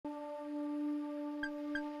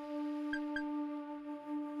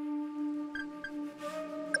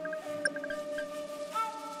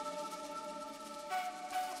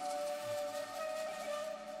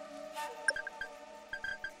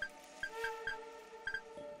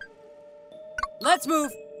Let's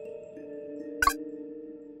move.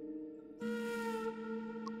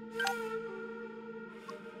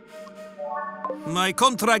 My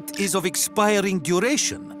contract is of expiring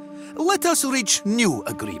duration. Let us reach new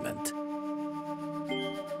agreement.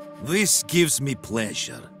 This gives me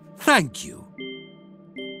pleasure. Thank you.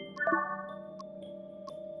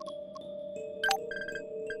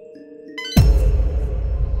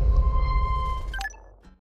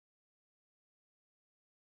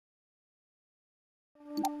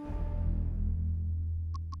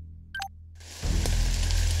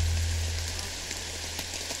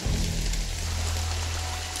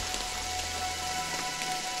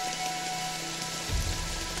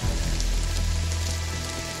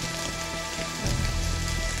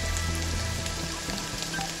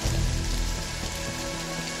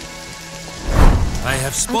 I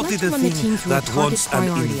have spotted a thing that wants an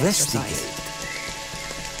investigate.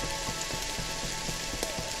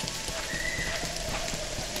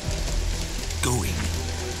 Going,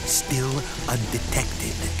 still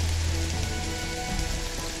undetected.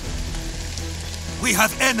 We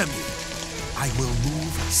have enemy. I will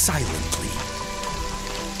move silently.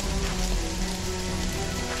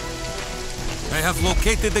 I have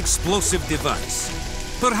located explosive device.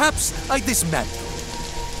 Perhaps I dismantle.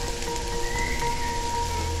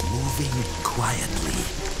 Moving quietly.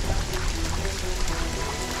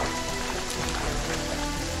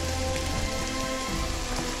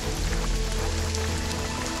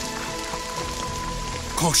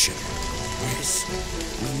 Caution. Yes.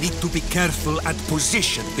 We need to be careful and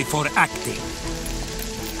position before acting.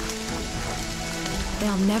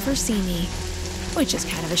 They'll never see me, which is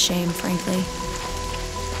kind of a shame, frankly.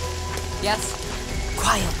 Yes.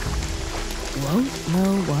 Quiet. Won't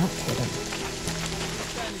know what hit him.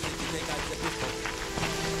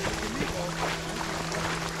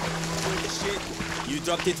 You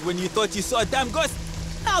dropped it when you thought you saw a damn ghost.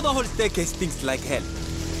 Now the whole staircase stinks like hell.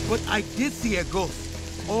 But I did see a ghost,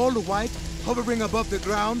 all white, hovering above the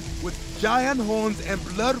ground, with giant horns and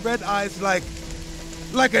blood-red eyes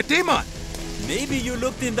like a demon. Maybe you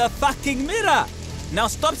looked in the fucking mirror. Now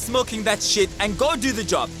stop smoking that shit and go do the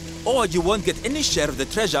job. Or you won't get any share of the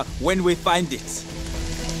treasure when we find it.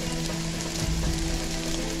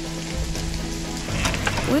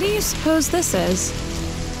 What do you suppose this is?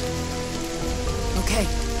 Okay.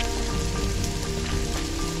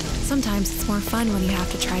 Sometimes it's more fun when you have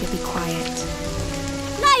to try to be quiet.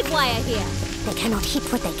 Live wire here. They cannot hit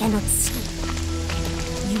what they cannot see.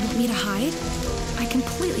 You want me to hide? I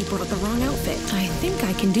completely brought the wrong outfit. I think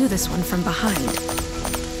I can do this one from behind.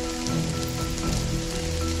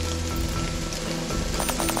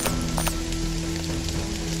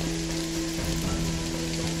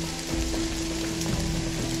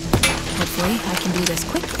 Hopefully, I can do this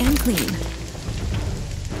quick and clean.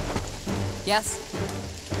 Yes.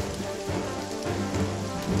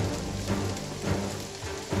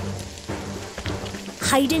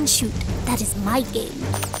 Hide and shoot. That is my game.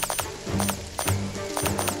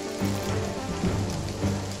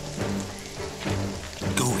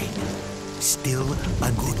 Going. Still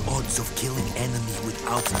a good odds of killing enemy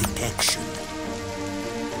without detection.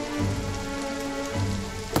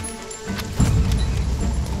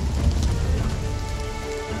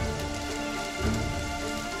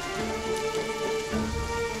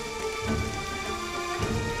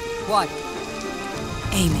 What?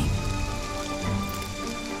 Aiming.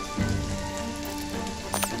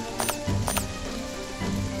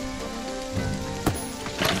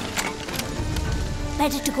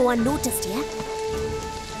 Better to go unnoticed, yeah?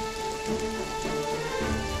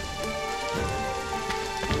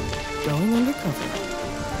 Going undercover.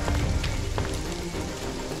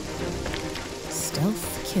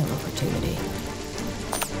 Stealth kill opportunity.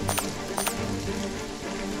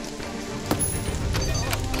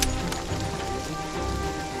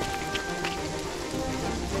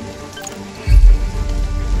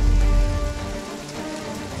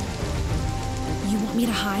 You want me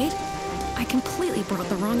to hide? I completely brought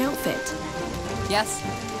the wrong outfit. Yes.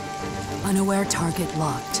 Unaware target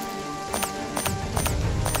locked.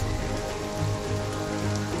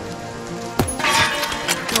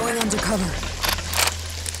 Going undercover.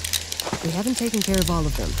 We haven't taken care of all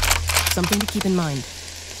of them. Something to keep in mind.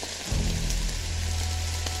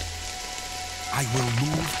 I will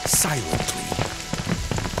move silently.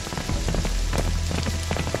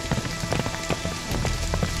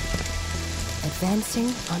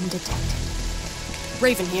 Advancing undetected.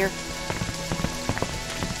 Raven here.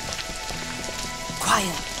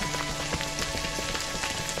 Quiet.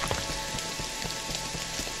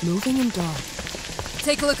 Moving in dark.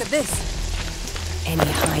 Take a look at this. Any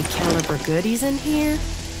high caliber goodies in here?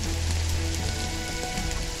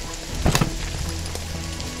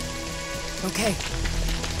 Okay.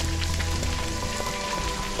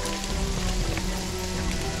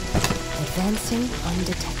 Advancing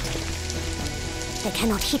undetected. They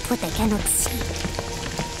cannot hit what they cannot see.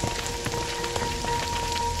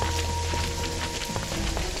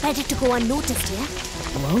 Ready to go unnoticed, yeah?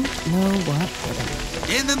 Won't know what hit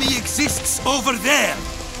him. Enemy exists over there!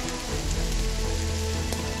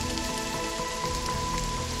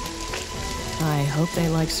 I hope they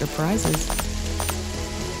like surprises.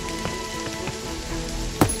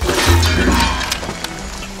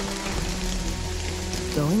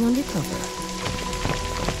 Going undercover.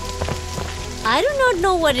 I do not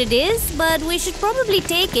know what it is, but we should probably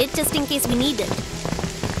take it just in case we need it.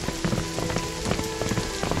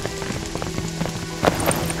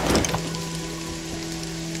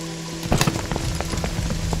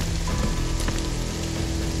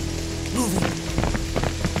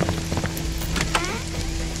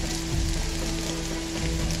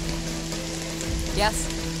 Yes?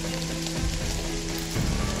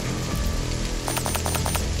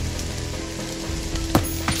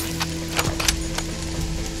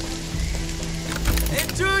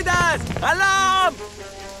 Intruders! Alarm!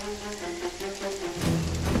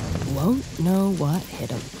 Won't know what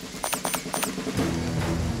hit him.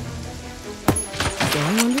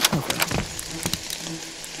 Going undercover.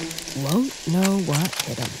 Won't know what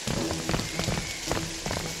hit him.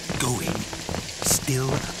 Going.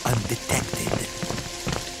 Still undetected.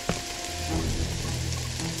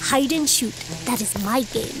 Hide and shoot. That is my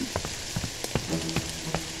game.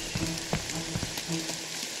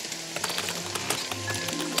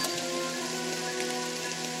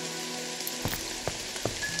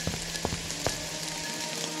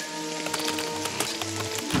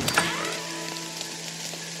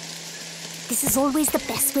 This is always the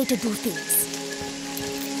best way to do things.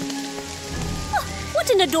 Oh, what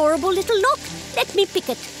an adorable little lock. Let me pick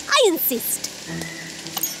it. I insist.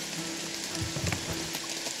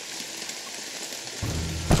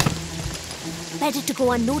 Better to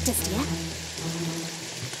go unnoticed, yeah?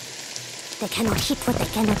 They cannot hit what they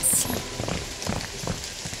cannot see.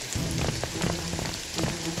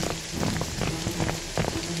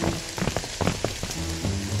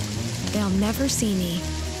 They'll never see me,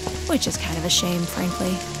 which is kind of a shame,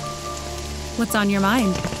 frankly. What's on your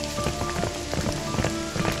mind?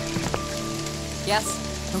 Yes?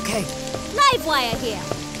 Okay. Live wire here.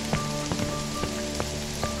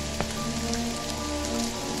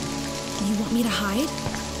 You want me to hide?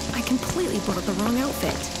 I completely brought the wrong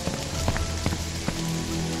outfit.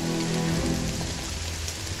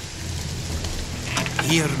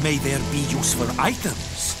 Here may there be useful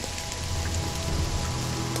items.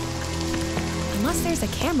 Unless there's a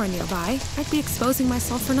camera nearby, I'd be exposing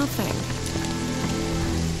myself for nothing.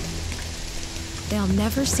 They'll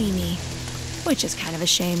never see me, which is kind of a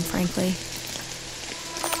shame, frankly.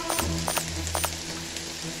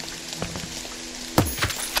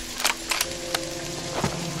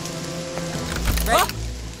 Ready?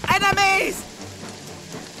 Enemies!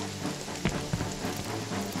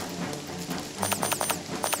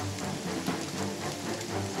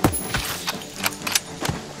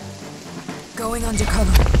 Going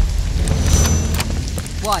undercover.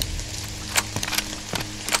 What?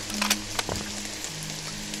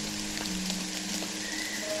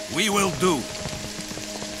 We will do.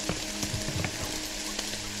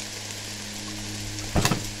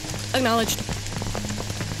 Acknowledged.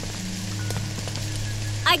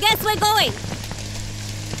 I guess we're going.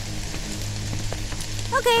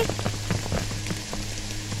 Okay.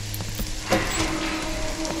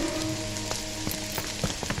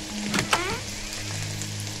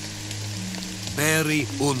 Very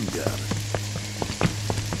under.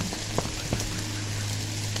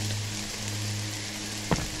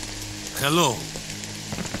 Hello.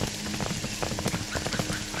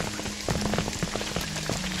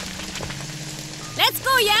 Let's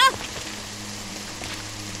go, yeah?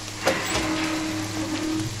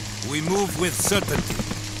 We move with certainty.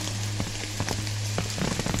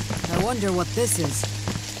 I wonder what this is.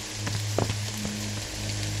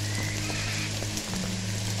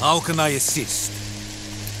 How can I assist?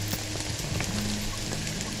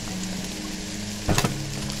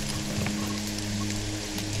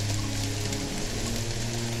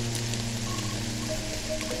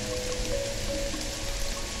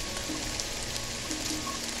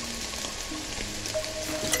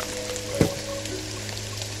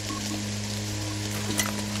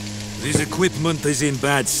 This equipment is in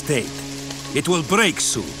bad state. It will break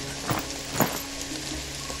soon.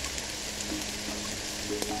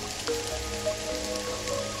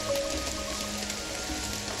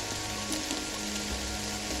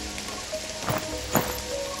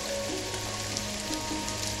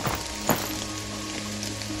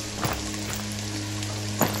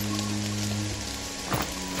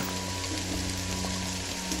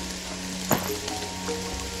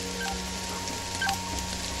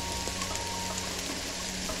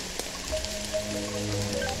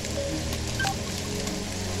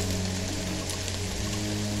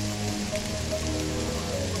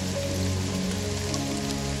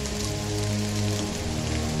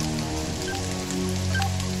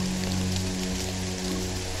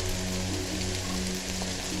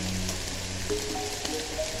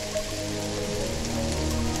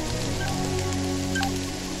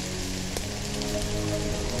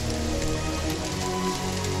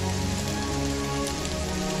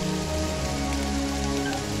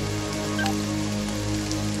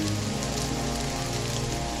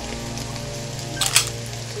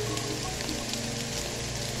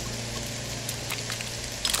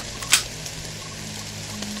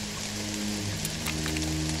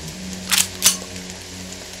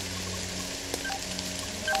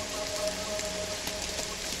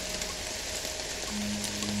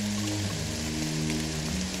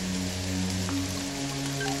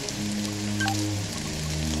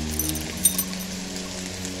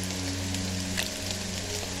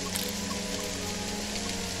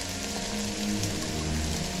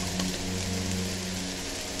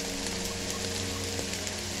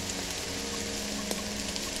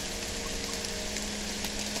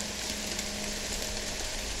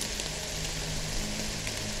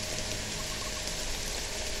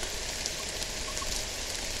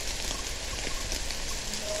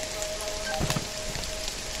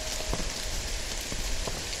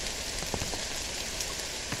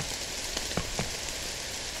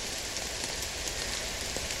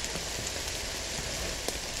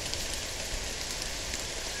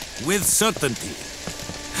 With certainty.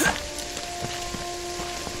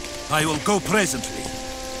 I will go presently.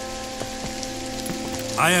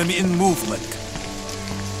 I am in movement.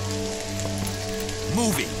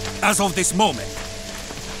 Moving, as of this moment.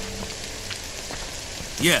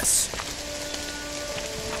 Yes.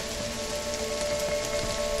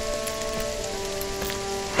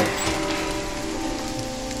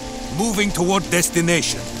 Moving toward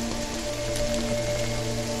destination.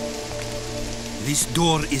 This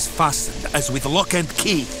door is fastened as with lock and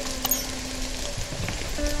key.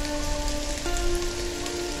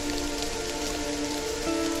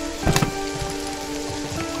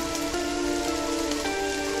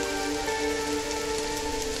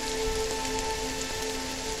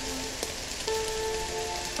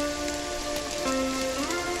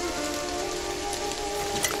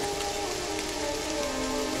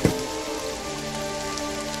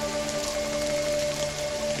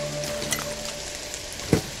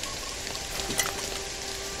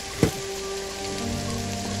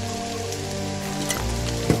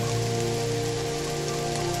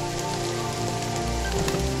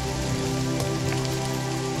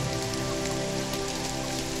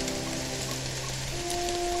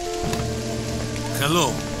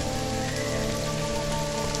 Hello.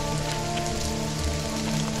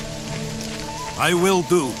 I will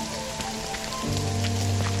do.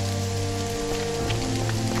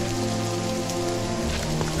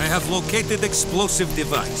 I have located explosive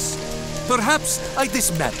device. Perhaps I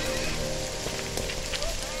dismantle.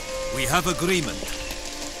 We have agreement.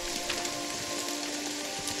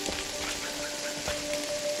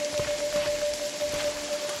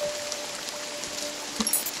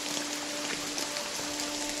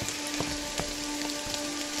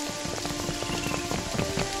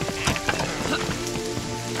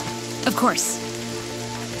 Of course.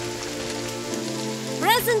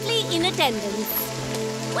 Presently in attendance.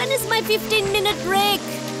 When is my 15-minute break?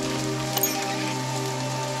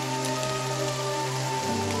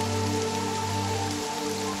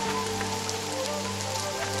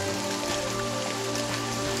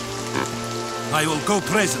 I will go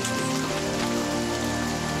presently.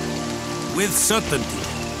 With certainty.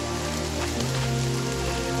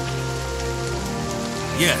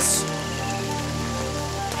 Yes.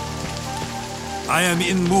 I am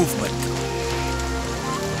in movement.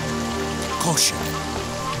 Caution.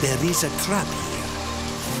 There is a trap here.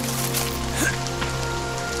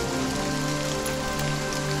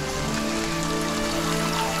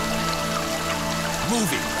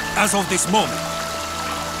 Moving, as of this moment.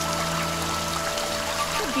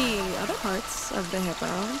 Could be other parts of the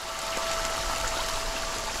hippo.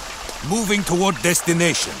 Moving toward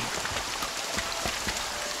destination.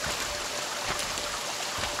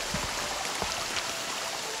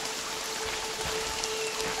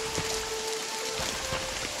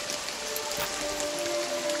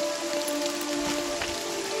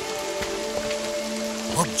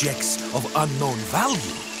 Objects of unknown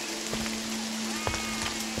value.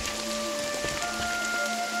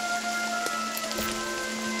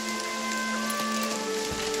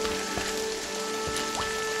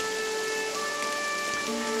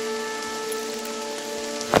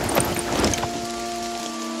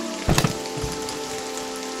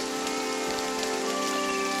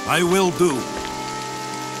 I will do.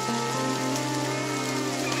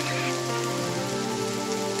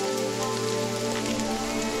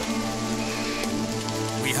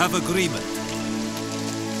 We have agreement.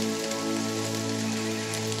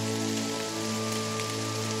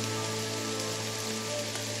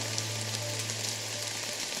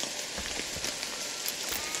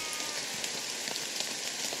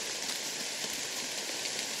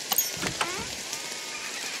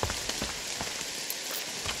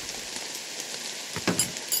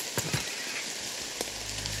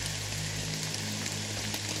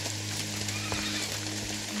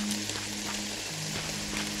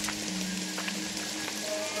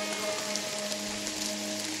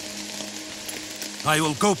 I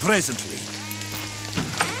will go presently.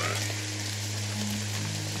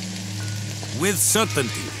 With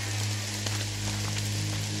certainty.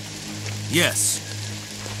 Yes.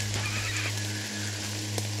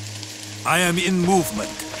 I am in movement.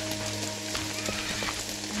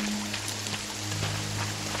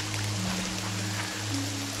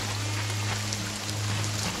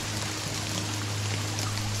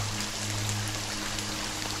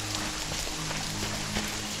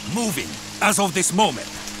 Moving, as of this moment.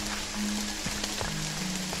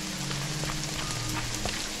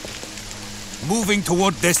 Moving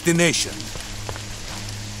toward destination.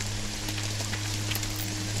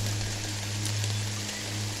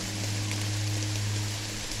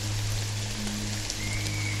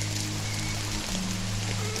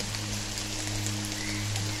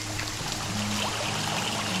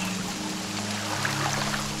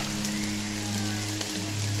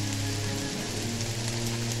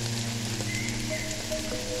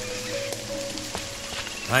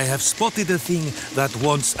 I have spotted a thing that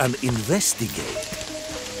wants an investigate.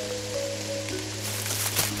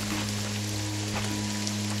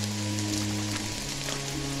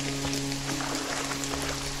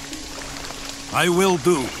 I will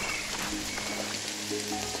do.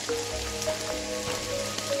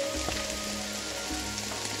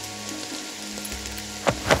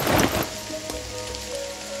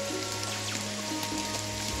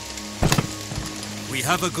 We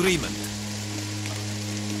have agreement.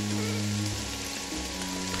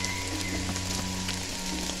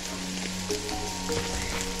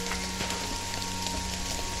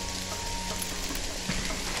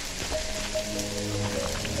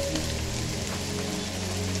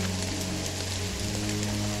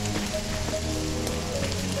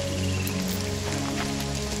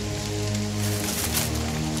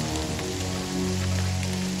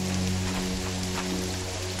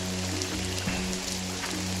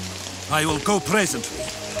 I will go presently.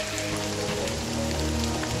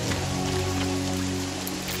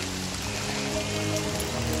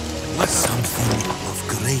 Something of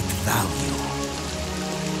great value.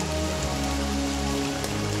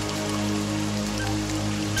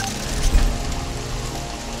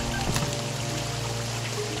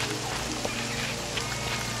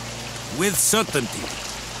 With certainty.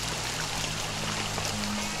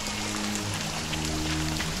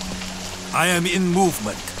 I am in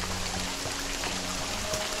movement.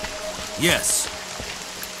 Yes.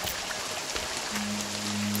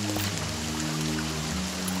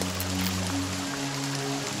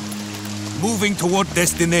 Moving toward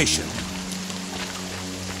destination.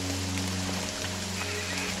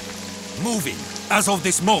 Moving, as of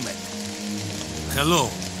this moment.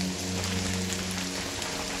 Hello.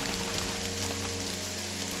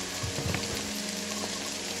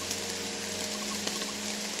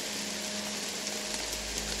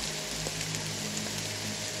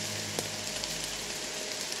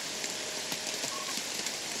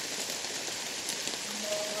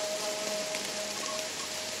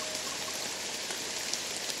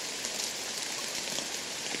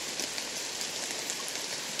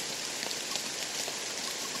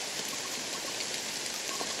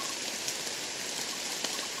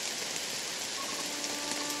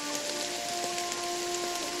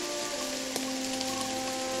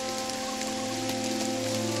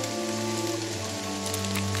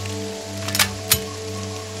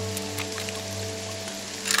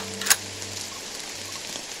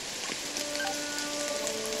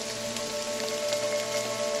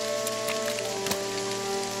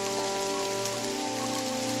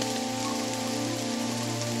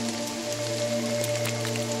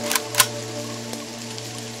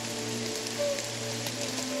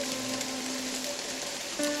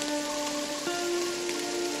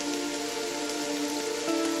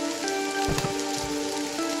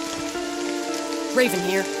 Raven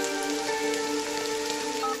here.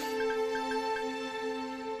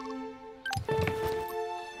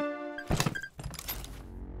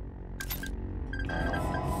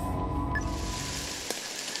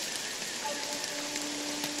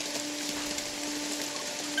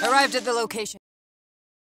 Arrived at the location.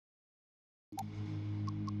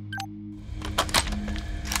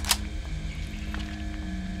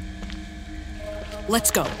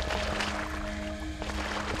 Let's go.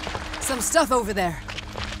 Some stuff over there.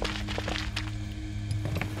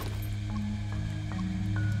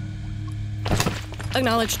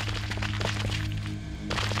 Acknowledged.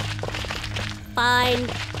 Fine.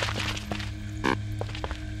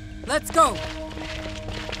 Let's go.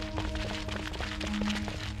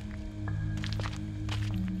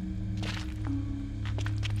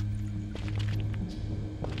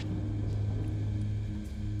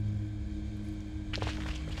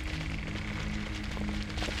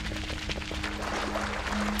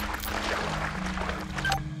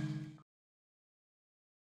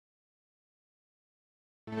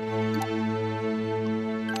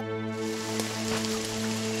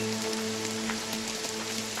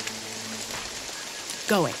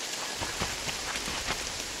 Going.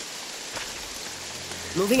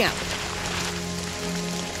 Moving out.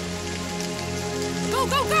 Go,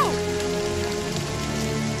 go, go!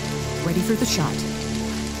 Ready for the shot.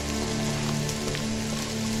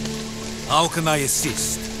 How can I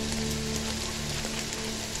assist?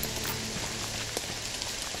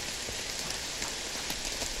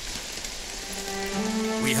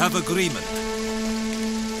 We have agreement.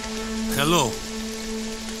 Hello.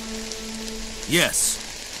 Yes.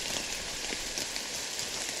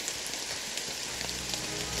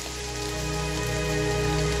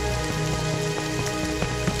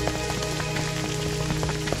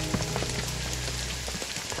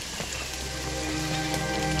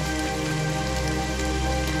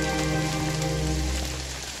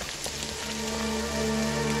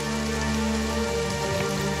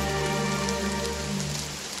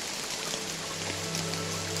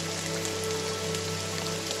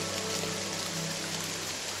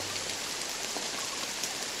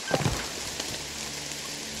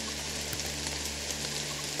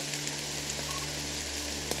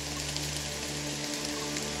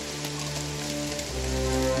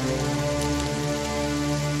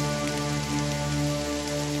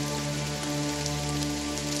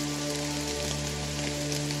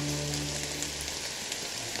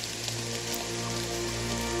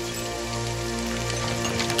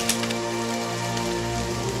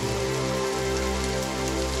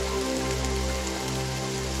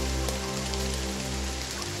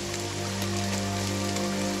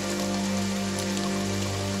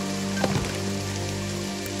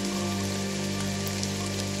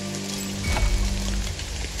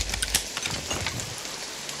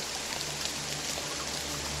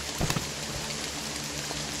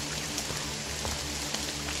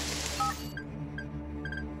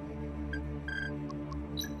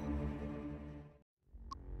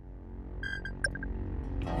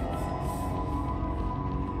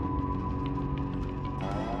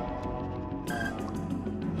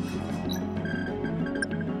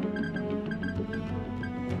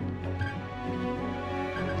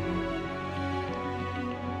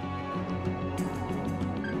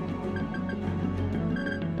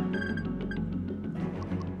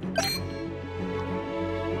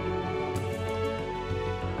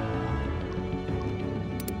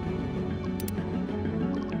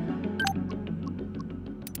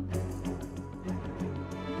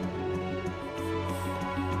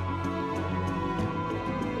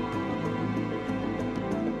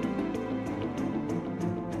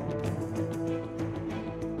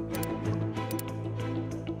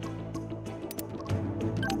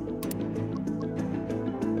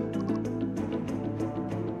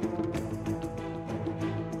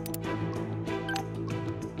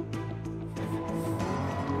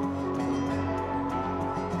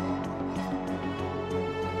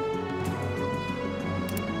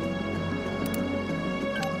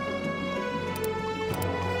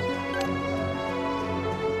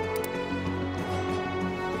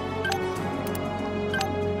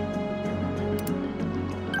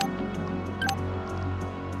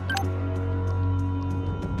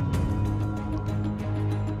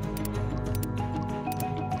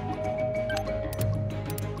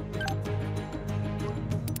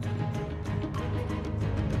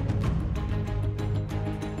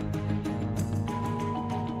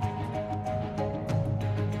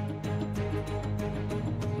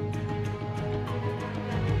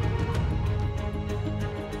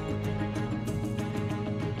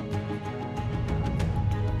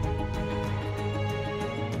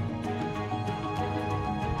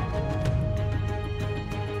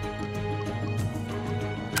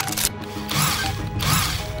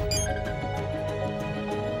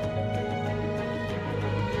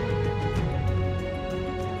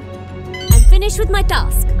 finished with my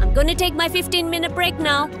task. I'm gonna take my 15-minute break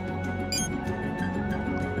now.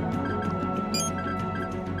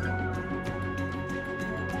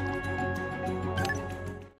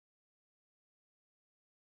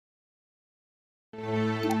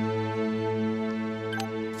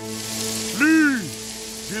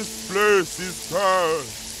 This place is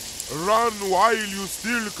cursed. Run while you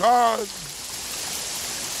still can.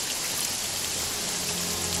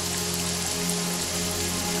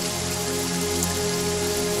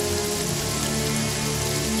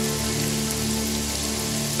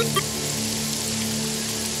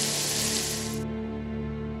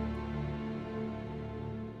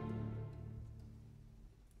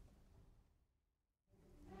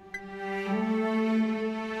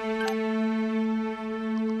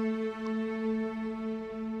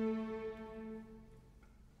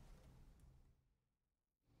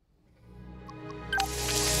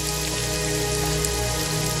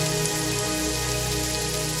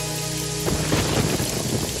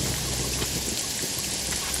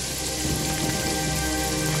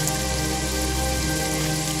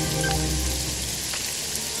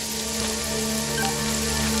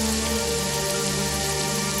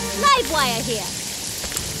 Wire here.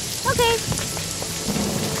 Okay.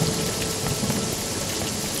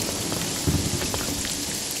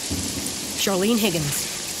 Charlene Higgins.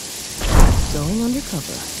 Going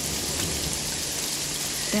undercover.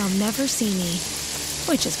 They'll never see me,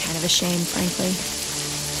 which is kind of a shame, frankly.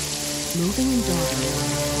 Moving and dodging.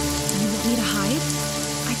 You want me to hide?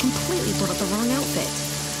 I completely brought up the wrong outfit.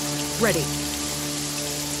 Ready.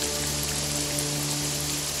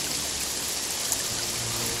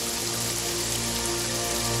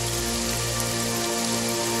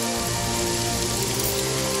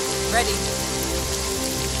 Ready.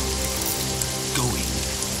 Going.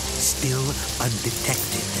 Still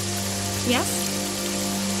undetected. Yes?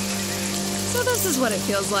 So this is what it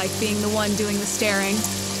feels like being the one doing the staring.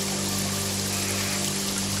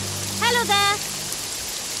 Hello there.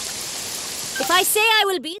 If I say I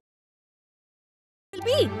will be, I will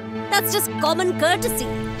be. That's just common courtesy.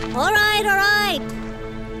 All right, all right.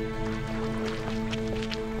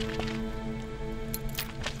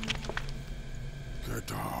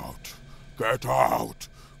 Get out! Get out!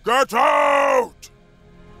 Get out!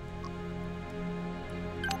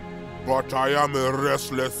 But I am a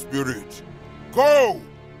restless spirit. Go!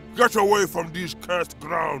 Get away from these cursed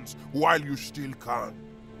grounds while you still can.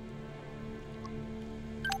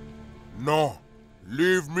 No,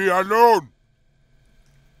 leave me alone!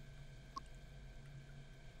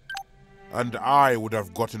 And I would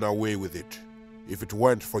have gotten away with it if it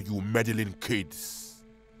weren't for you meddling kids.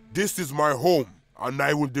 This is my home, and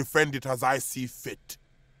I will defend it as I see fit.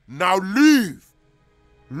 Now leave!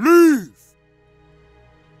 Leave!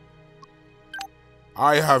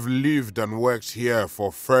 I have lived and worked here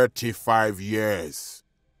for 35 years.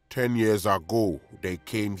 10 years ago, they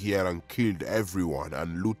came here and killed everyone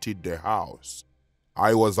and looted the house.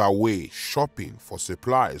 I was away shopping for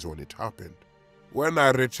supplies when it happened. When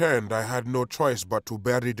I returned, I had no choice but to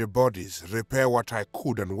bury the bodies, repair what I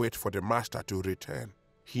could, and wait for the master to return.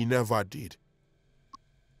 He never did.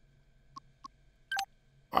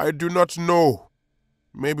 I do not know.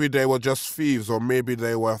 Maybe they were just thieves, or maybe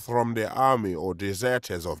they were from the army or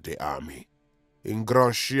deserters of the army. In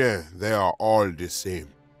Grand Chien, they are all the same.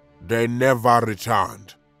 They never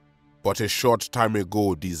returned. But a short time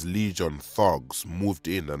ago, these Legion thugs moved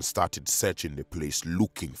in and started searching the place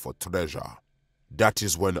looking for treasure. That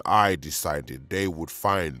is when I decided they would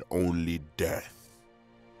find only death.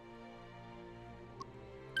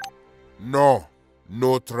 No,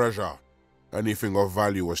 no treasure. Anything of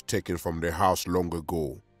value was taken from the house long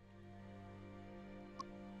ago.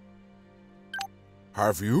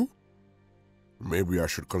 Have you? Maybe I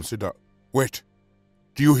should consider... Wait,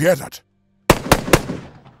 do you hear that?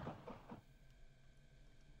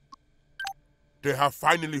 They have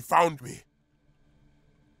finally found me.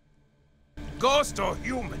 Ghost or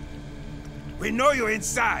human? We know you're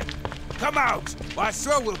inside. Come out, or I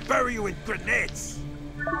swear we'll bury you in grenades.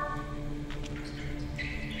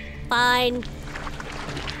 Fine.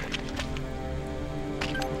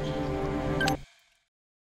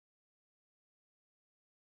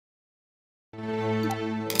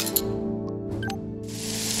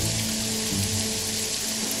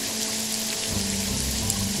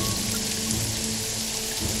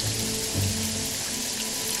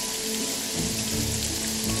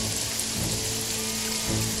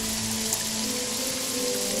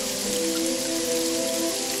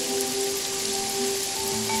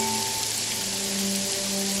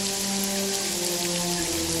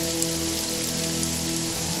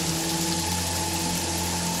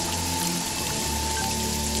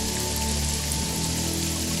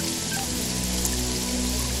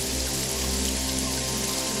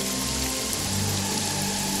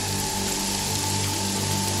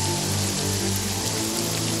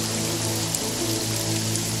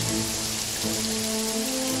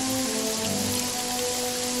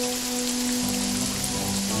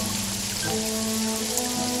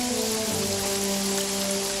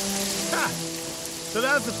 So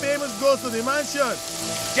that's the famous ghost of the mansion.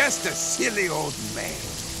 Just a silly old man.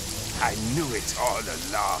 I knew it all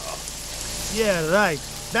along. Yeah, right.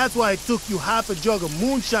 That's why it took you half a jug of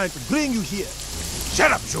moonshine to bring you here.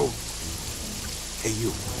 Shut up, Joe. Hey,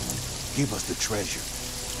 you. Give us the treasure,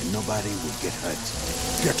 and nobody will get hurt.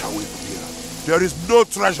 Get away from here. There is no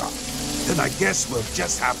treasure. Then I guess we'll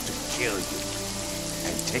just have to kill you.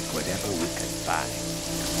 And take whatever we can find.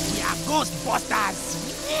 Yeah,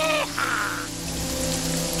 Ghostbusters! Yeah!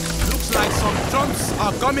 Looks like some trumps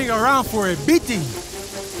are coming around for a beating.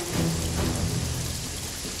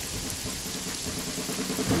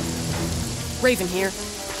 Raven here.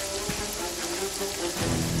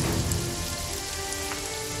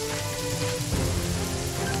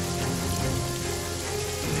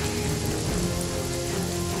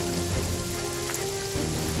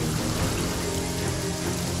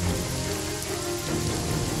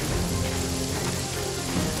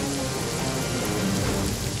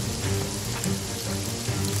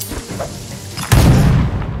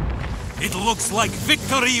 It looks like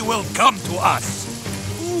victory will come to us.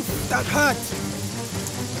 Oof, that hurt.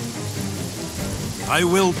 I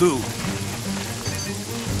will do.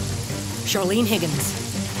 Charlene Higgins.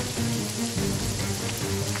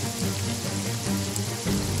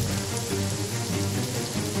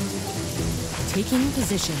 Taking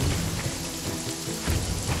position.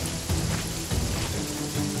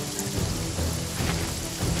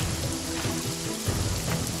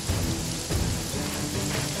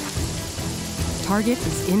 Target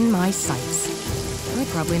is in my sights. I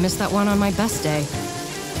probably missed that one on my best day.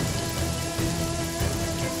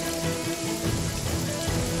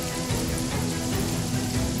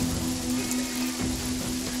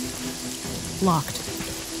 Locked.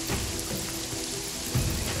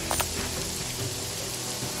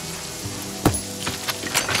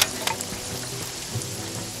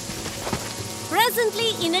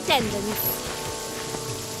 Presently in attendance.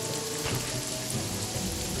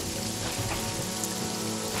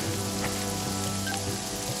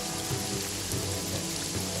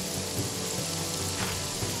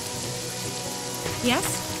 Yes?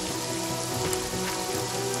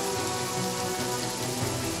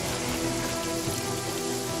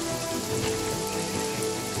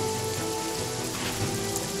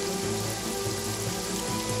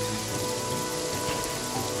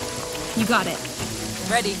 You got it.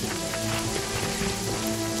 Ready.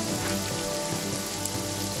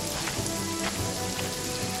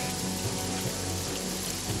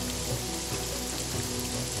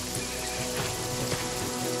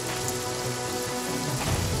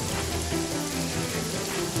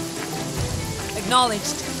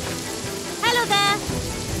 Acknowledged. Hello there.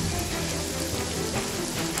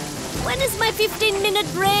 When is my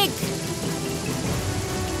 15-minute break?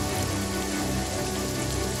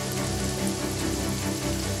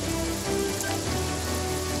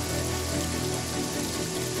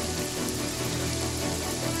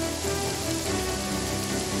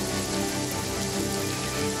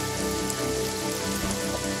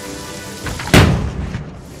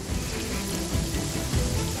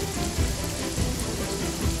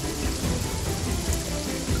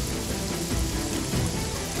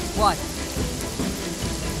 What?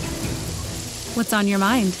 What's on your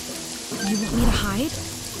mind? You want me to hide?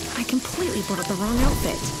 I completely brought up the wrong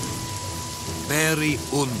outfit. Very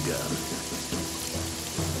Unger.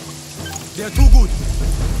 They're too good.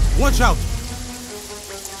 Watch out.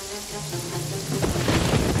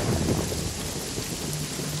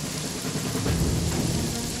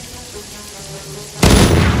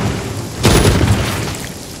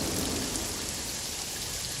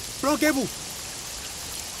 Bloquez-vous.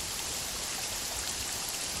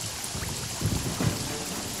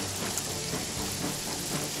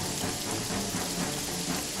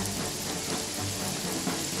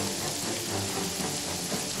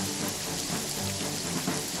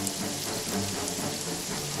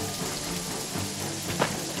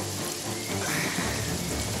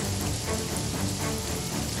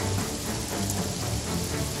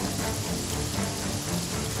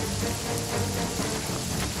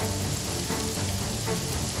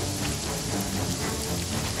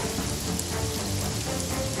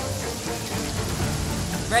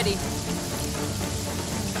 Ready.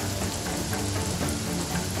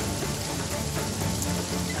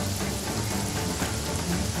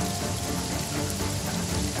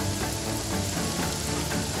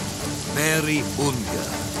 Very Unger.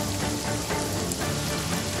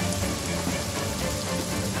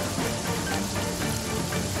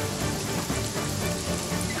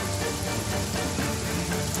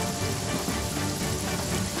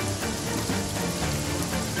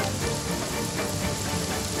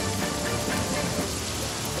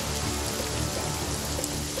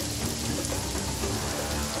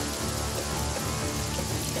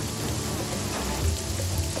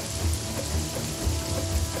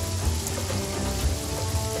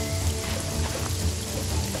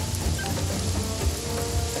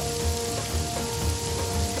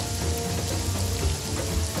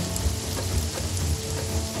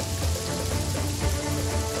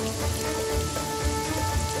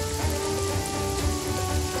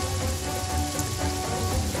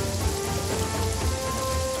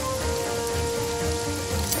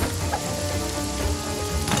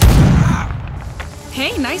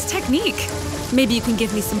 Hey, nice technique. Maybe you can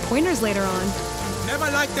give me some pointers later on. Never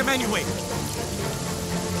liked them anyway.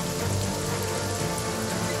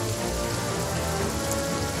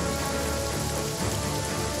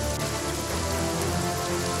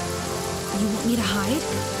 You want me to hide?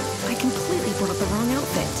 I completely brought the wrong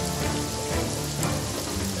outfit.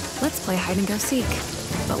 Let's play hide and go seek,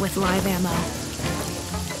 but with live ammo.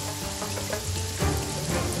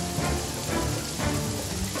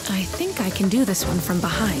 I think I can do this one from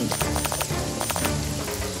behind.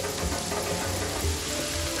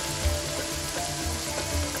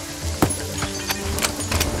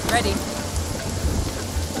 Ready.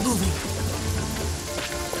 Moving.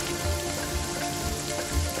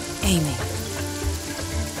 Aiming.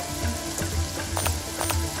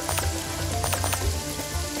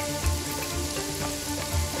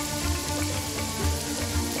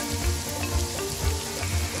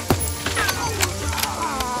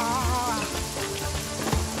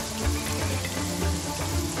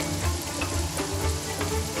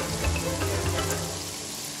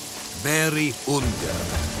 Very under.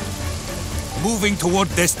 Moving toward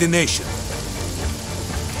destination.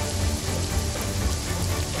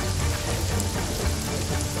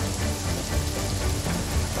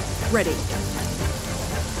 Ready.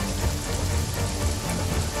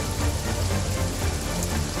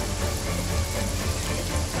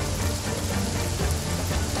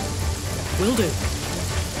 Will do.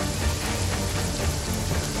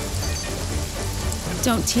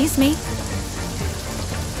 Don't tease me.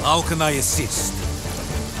 How can I assist?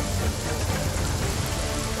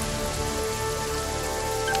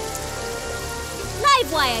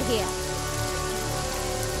 Live wire here.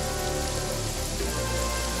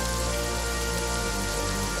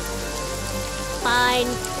 Fine.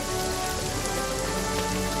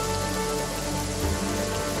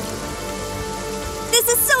 This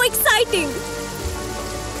is so exciting!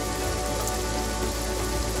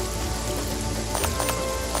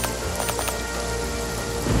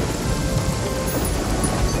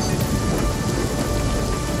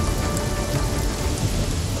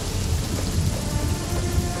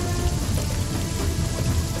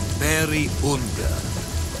 Very under.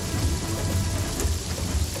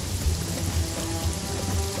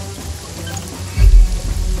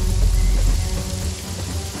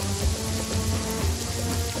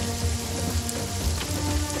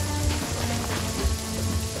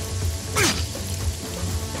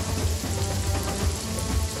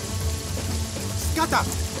 Scatter!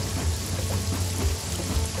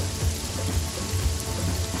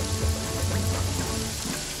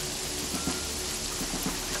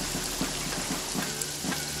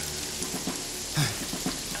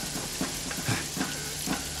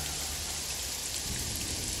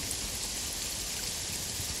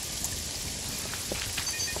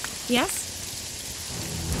 Yes?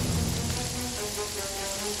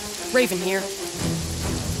 Raven here.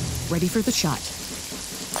 Ready for the shot.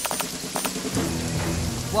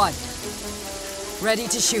 What? Ready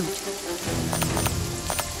to shoot.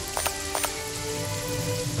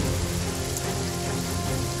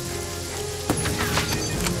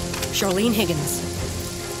 Charlene Higgins.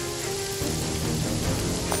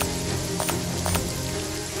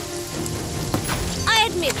 I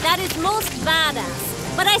admit that is most badass.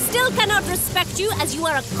 But I still cannot respect you as you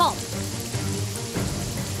are a cop.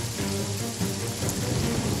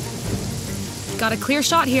 Got a clear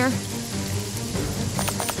shot here.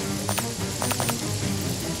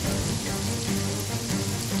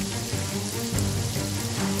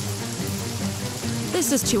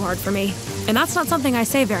 This is too hard for me, and that's not something I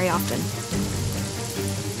say very often.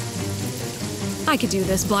 I could do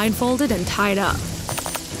this blindfolded and tied up.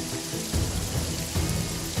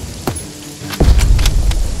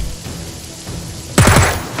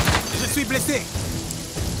 Blessé.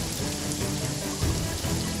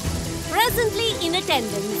 Presently in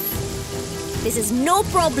attendance. This is no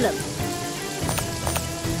problem.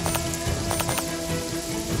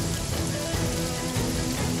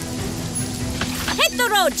 Hit the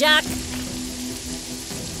road, Jack.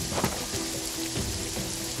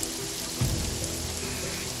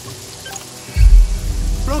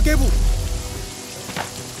 Planquez-vous.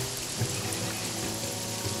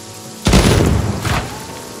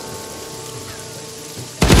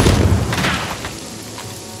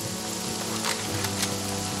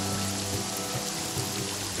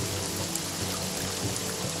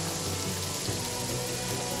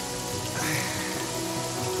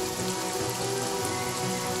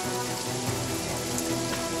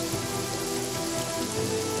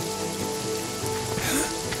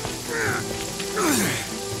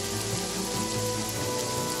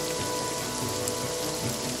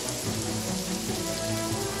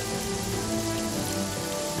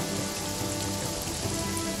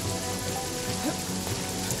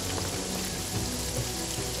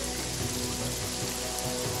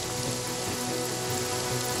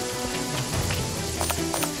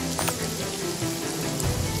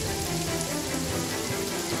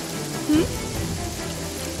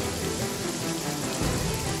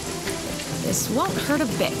 This won't hurt a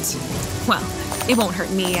bit. Well, it won't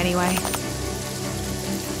hurt me anyway.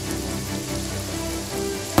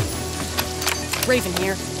 Raven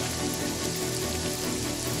here.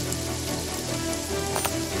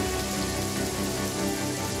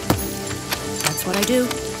 That's what I do.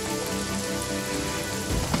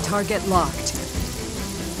 Target locked.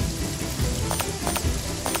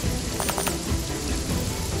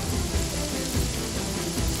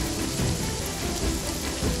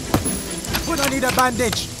 But I need a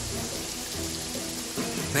bandage.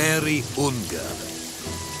 Very Ungar.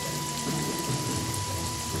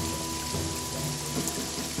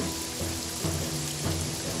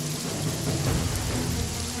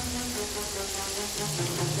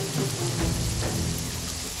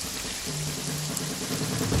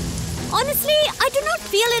 Honestly, I do not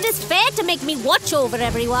feel it is fair to make me watch over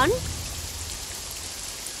everyone.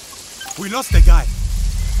 We lost the guy.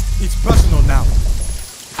 It's personal now.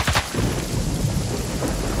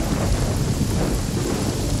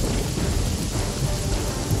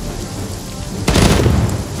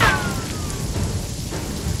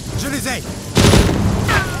 Je les ai.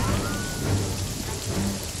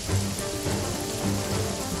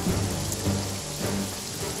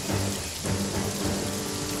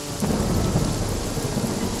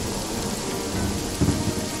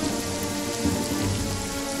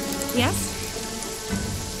 Yes?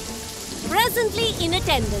 Presently in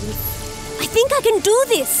attendance. I think I can do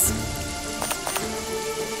this.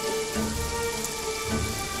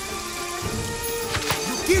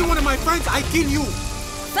 You kill one of my friends, I kill you.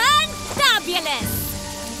 Fantabulous!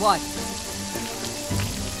 What?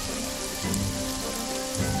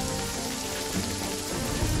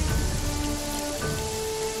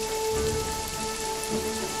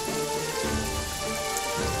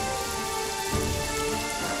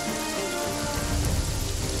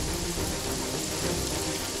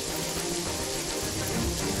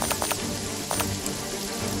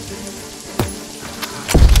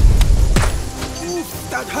 Oof,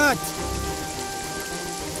 that hurt.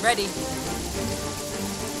 Ready.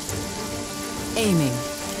 Aiming.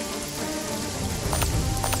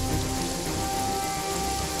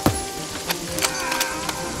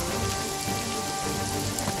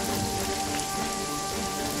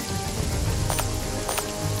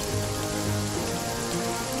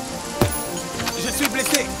 Je suis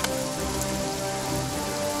blessé.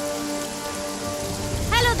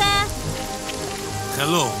 Hello there.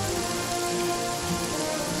 Hello.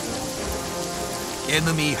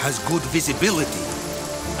 Enemy has good visibility.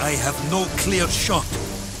 I have no clear shot.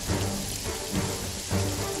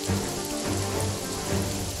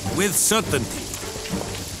 With certainty.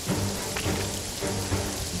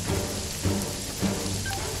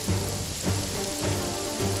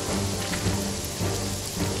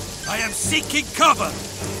 I am seeking cover.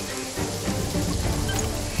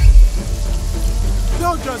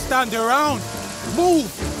 Don't just stand around. Move.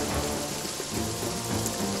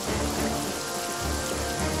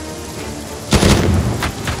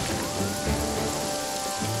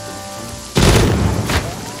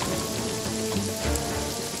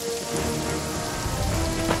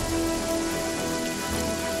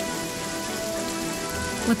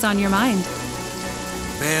 What's on your mind?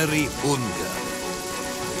 Very Ungar.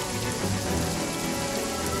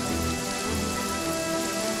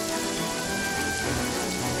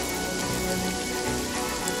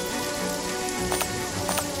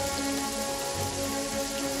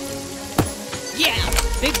 Yeah!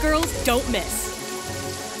 Big girls don't miss.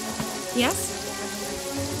 Yes?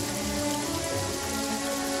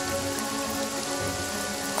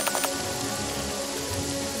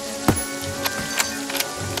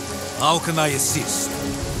 How can I assist?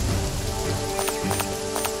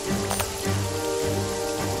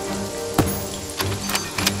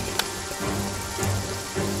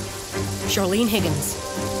 Charlene Higgins.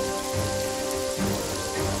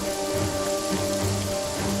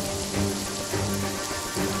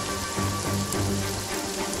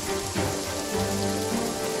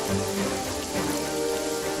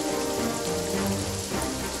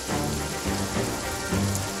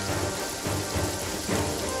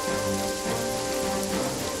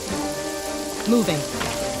 Moving.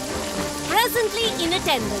 Presently in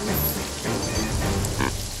attendance.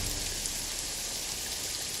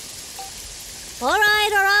 All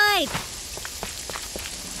right.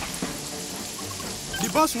 The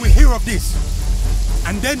boss will hear of this,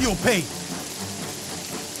 and then you'll pay.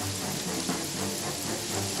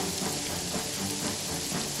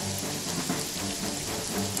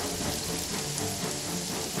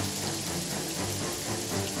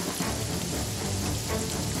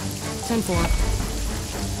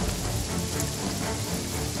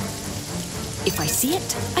 If I see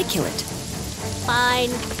it, I kill it. Fine.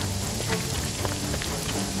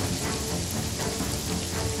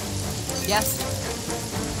 Yes.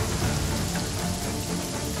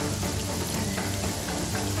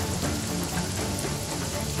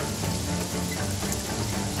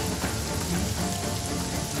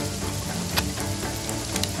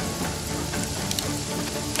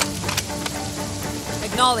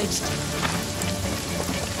 Acknowledged.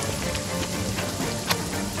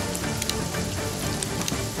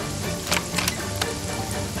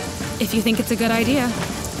 If you think it's a good idea.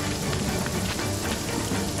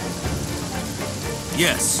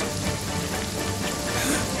 Yes.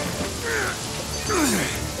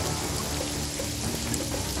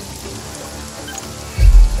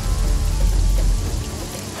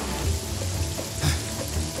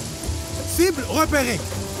 Cible repérée.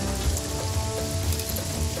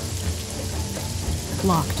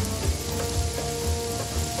 Locked.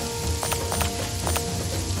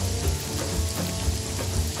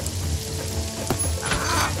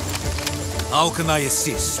 How can I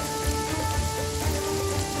assist?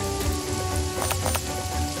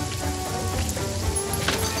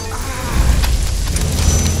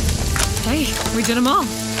 Hey, we did them all.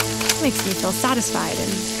 Makes me feel satisfied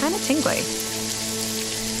and kind of tingly.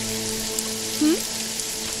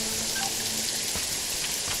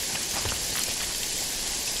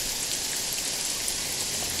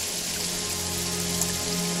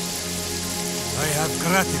 I have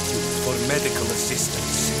gratitude for medical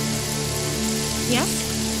assistance. Yes?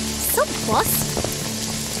 Surplus?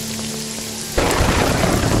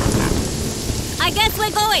 I guess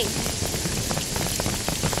we're going.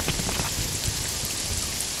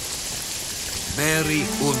 Very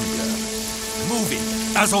under.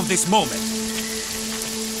 Moving, as of this moment.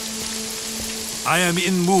 I am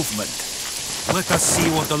in movement. Let us see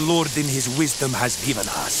what the Lord in his wisdom has given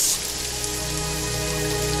us.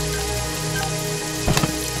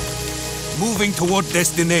 Moving toward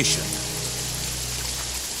destination.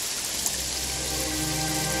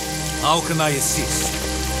 How can I assist?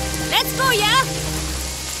 Let's go, yeah?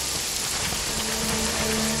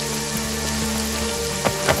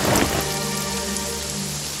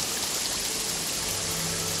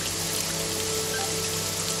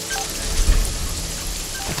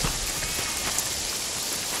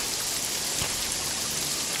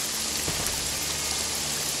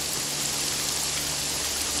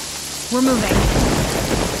 We're moving.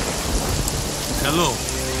 Hello.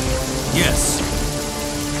 Yes.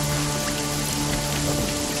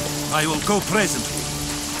 I will go presently.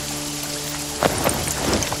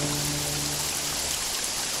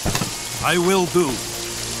 I will do.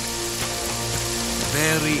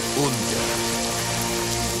 Very under.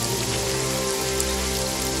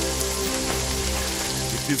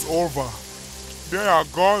 It is over. They are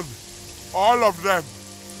gone. All of them.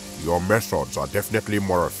 Your methods are definitely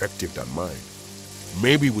more effective than mine.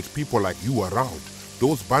 Maybe with people like you around,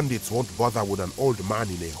 those bandits won't bother with an old man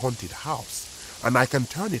in a haunted house, and I can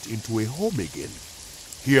turn it into a home again.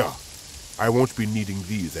 Here, I won't be needing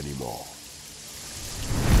these anymore.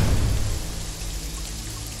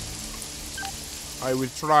 I will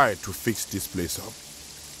try to fix this place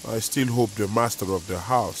up. I still hope the master of the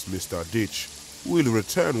house, Mr. Ditch, will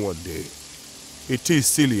return one day. It is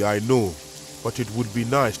silly, I know, but it would be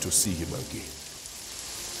nice to see him again.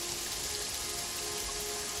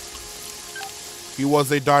 He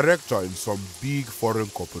was a director in some big foreign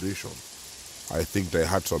corporation. I think they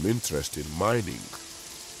had some interest in mining.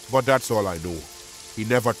 But that's all I know. He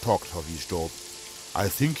never talked of his job. I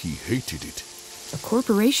think he hated it. A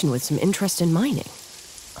corporation with some interest in mining.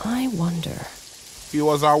 I wonder. He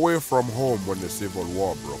was away from home when the Civil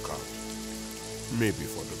War broke out. Maybe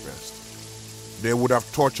for the best. They would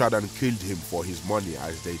have tortured and killed him for his money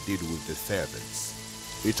as they did with the servants.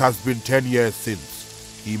 It has been 10 years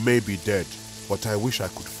since. He may be dead, but I wish I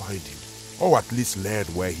could find him, or at least learn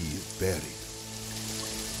where he is buried.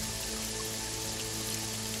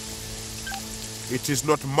 It is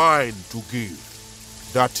not mine to give.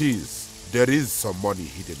 That is, there is some money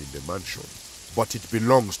hidden in the mansion, but it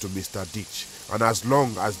belongs to Mr. Ditch, and as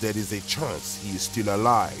long as there is a chance he is still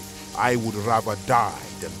alive, I would rather die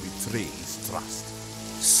than betray his trust.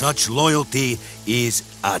 Such loyalty is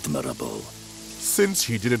admirable. Since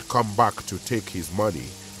he didn't come back to take his money,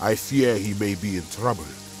 I fear he may be in trouble.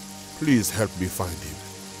 Please help me find him.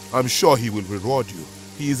 I'm sure he will reward you.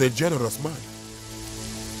 He is a generous man.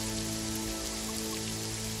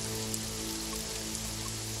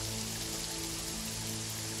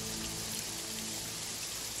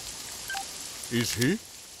 Is he?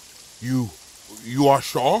 You are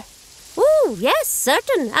sure? Ooh, Oh, yes,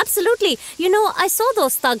 certain. Absolutely. You know, I saw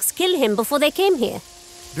those thugs kill him before they came here.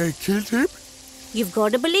 They killed him? You've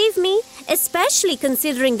got to believe me, especially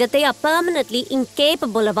considering that they are permanently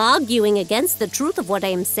incapable of arguing against the truth of what I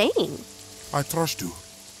am saying. I trust you.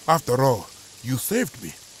 After all, you saved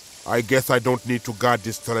me. I guess I don't need to guard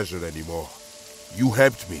this treasure anymore. You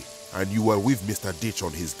helped me, and you were with Mr. Ditch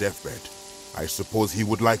on his deathbed. I suppose he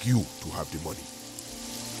would like you to have the money.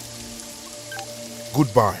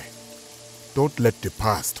 Goodbye. Don't let the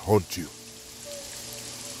past haunt you.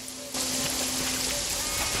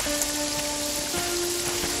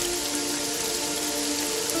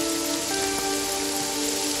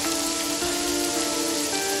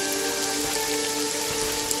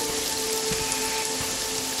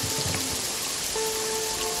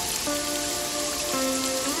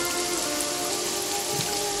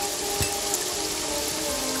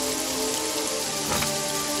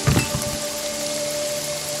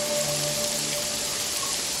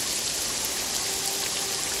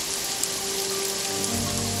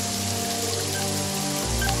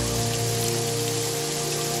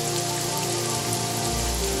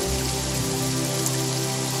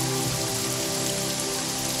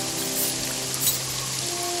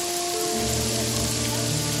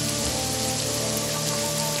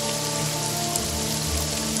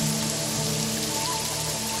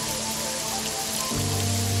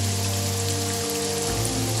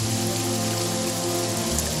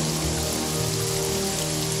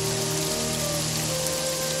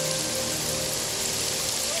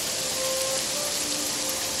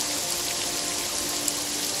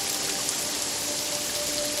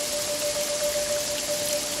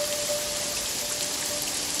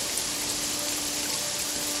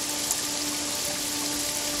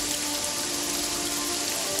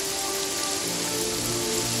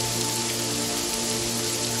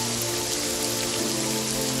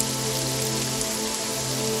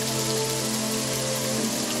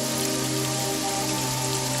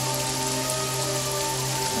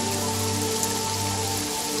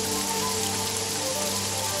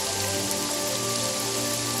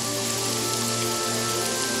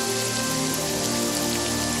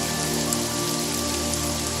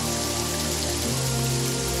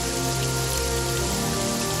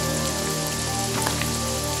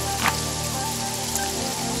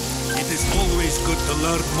 It is always good to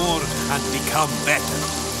learn more and become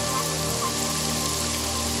better.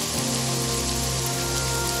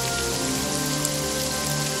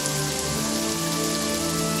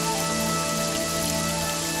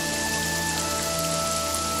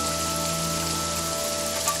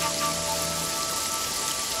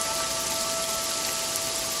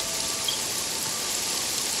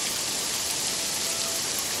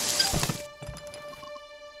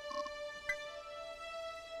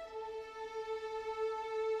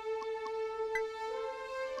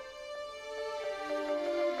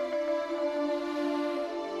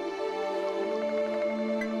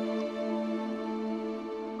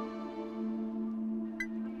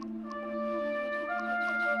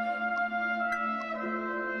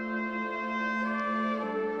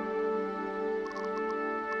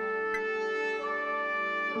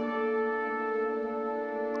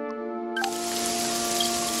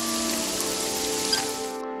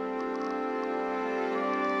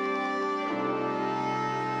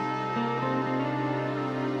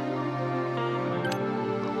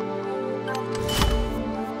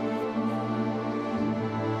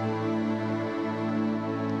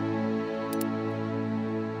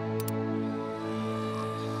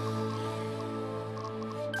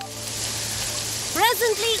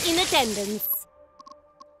 Presently in attendance.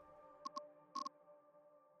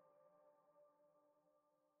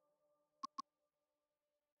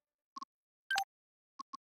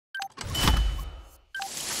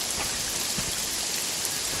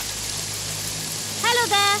 Hello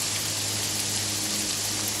there.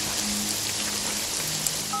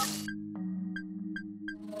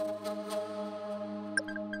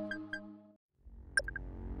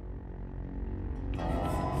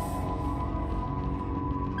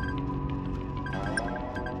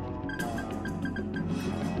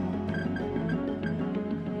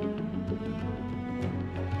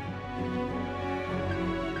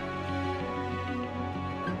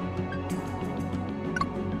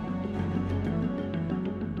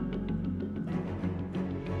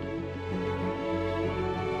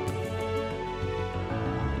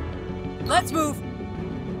 Let's move!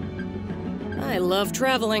 I love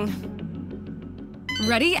traveling.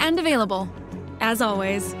 Ready and available, as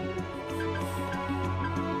always.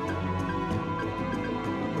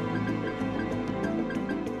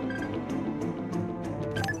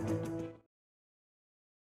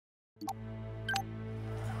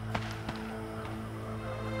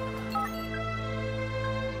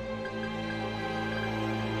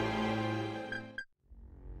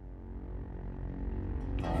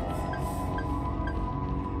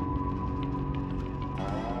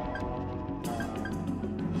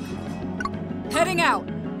 heading out.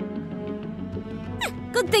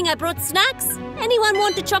 Good thing I brought snacks. Anyone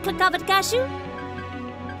want a chocolate-covered cashew?